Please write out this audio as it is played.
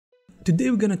today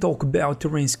we're gonna talk about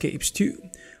TerrainScapes 2,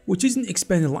 which is an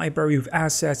expanded library of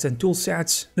assets and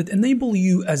toolsets that enable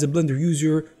you as a Blender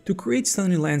user to create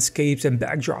stunning landscapes and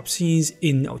backdrop scenes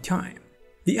in no time.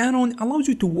 The add-on allows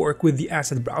you to work with the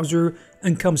asset browser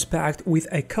and comes packed with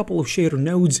a couple of shader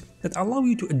nodes that allow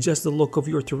you to adjust the look of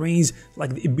your terrains,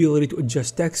 like the ability to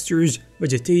adjust textures,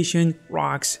 vegetation,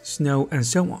 rocks, snow, and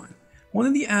so on. One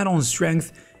of the add-on's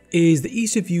strengths is the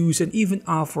ease of use and even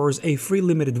offers a free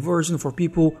limited version for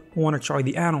people who want to try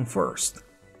the add-on first.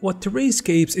 What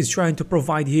TerrainScapes is trying to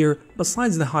provide here,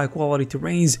 besides the high quality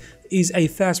terrains, is a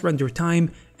fast render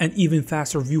time and even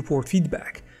faster viewport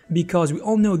feedback, because we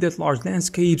all know that large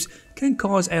landscapes can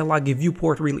cause a laggy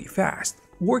viewport really fast.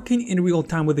 Working in real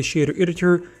time with the shader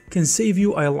editor can save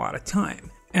you a lot of time.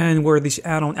 And where this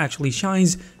add-on actually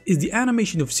shines is the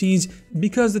animation of scenes,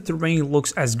 because the terrain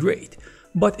looks as great,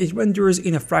 but it renders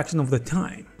in a fraction of the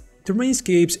time.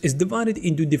 TerrainScapes is divided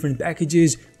into different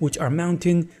packages, which are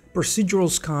Mountain, Procedural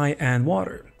Sky, and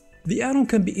Water. The add-on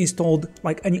can be installed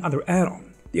like any other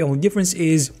add-on. The only difference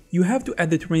is you have to add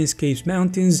the TerrainScapes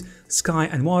Mountains, Sky,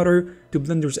 and Water to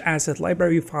Blender's asset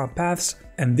library file paths,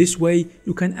 and this way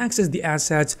you can access the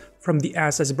assets from the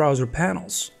Assets Browser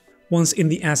panels. Once in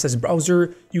the Assets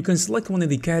Browser, you can select one of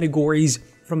the categories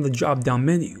from the drop-down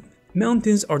menu.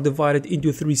 Mountains are divided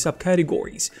into 3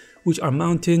 subcategories, which are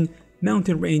Mountain,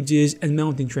 Mountain Ranges, and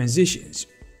Mountain Transitions.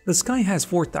 The Sky has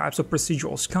 4 types of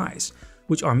procedural skies,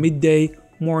 which are Midday,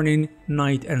 Morning,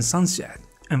 Night, and Sunset.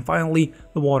 And finally,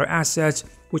 the water assets,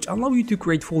 which allow you to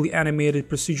create fully animated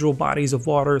procedural bodies of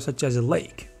water such as a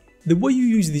lake. The way you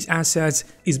use these assets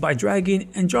is by dragging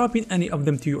and dropping any of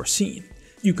them to your scene.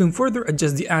 You can further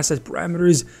adjust the asset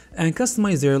parameters and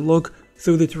customize their look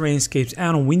through the TerrainScapes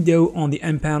add-on window on the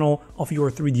end panel of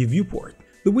your 3D viewport.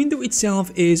 The window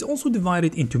itself is also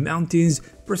divided into Mountains,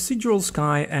 Procedural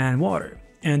Sky, and Water,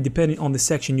 and depending on the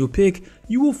section you pick,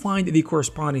 you will find the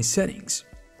corresponding settings.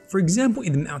 For example,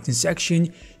 in the Mountain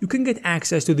section, you can get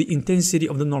access to the intensity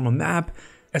of the normal map,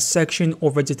 a section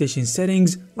or vegetation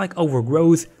settings like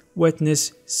overgrowth,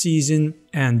 wetness, season,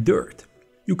 and dirt.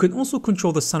 You can also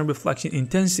control the sun reflection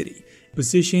intensity,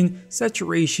 position,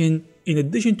 saturation, in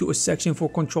addition to a section for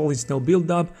controlling snow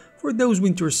buildup for those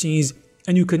winter scenes,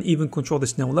 and you can even control the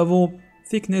snow level,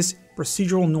 thickness,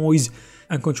 procedural noise,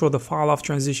 and control the fall-off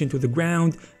transition to the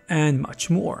ground, and much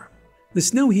more. The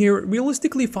snow here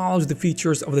realistically follows the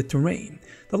features of the terrain.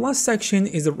 The last section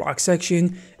is the rock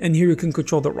section, and here you can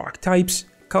control the rock types,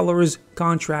 colors,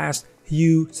 contrast,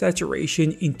 hue,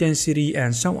 saturation, intensity,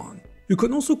 and so on. You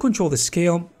can also control the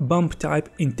scale, bump type,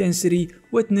 intensity,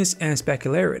 wetness, and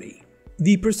specularity.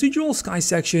 The Procedural Sky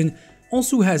section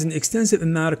also has an extensive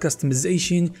amount of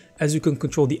customization, as you can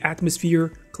control the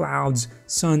atmosphere, clouds,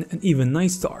 sun, and even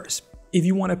night stars. If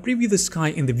you want to preview the sky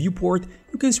in the viewport,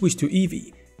 you can switch to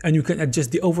Eevee, and you can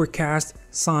adjust the overcast,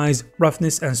 size,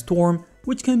 roughness, and storm,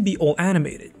 which can be all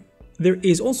animated. There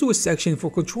is also a section for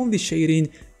controlling the shading,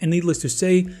 and needless to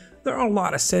say, there are a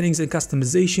lot of settings and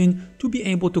customization to be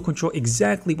able to control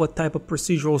exactly what type of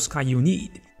procedural sky you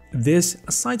need. This,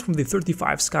 aside from the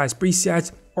 35 skies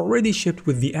presets already shipped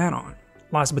with the add-on.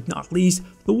 Last but not least,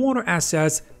 the water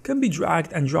assets can be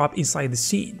dragged and dropped inside the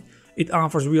scene. It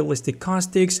offers realistic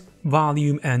caustics,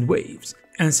 volume, and waves.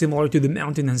 And similar to the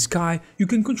mountain and sky, you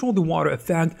can control the water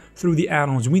effect through the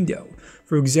add-ons window.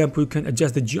 For example, you can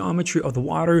adjust the geometry of the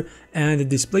water and the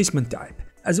displacement type,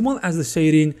 as well as the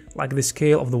shading like the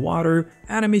scale of the water,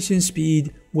 animation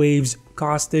speed, waves,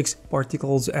 caustics,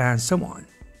 particles, and so on.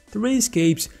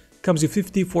 TerrainScapes comes with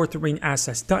 54 terrain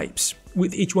asset types,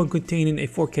 with each one containing a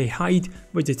 4K height,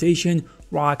 vegetation,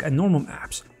 rock, and normal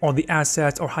maps. All the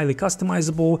assets are highly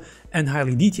customizable and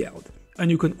highly detailed, and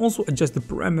you can also adjust the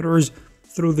parameters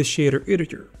through the shader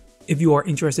editor. If you are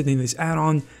interested in this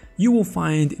add-on, you will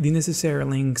find the necessary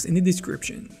links in the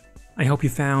description. I hope you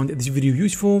found this video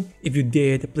useful. If you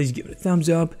did, please give it a thumbs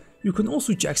up. You can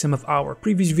also check some of our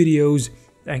previous videos.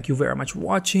 Thank you very much for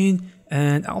watching,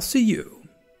 and I'll see you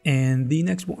in the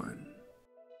next one.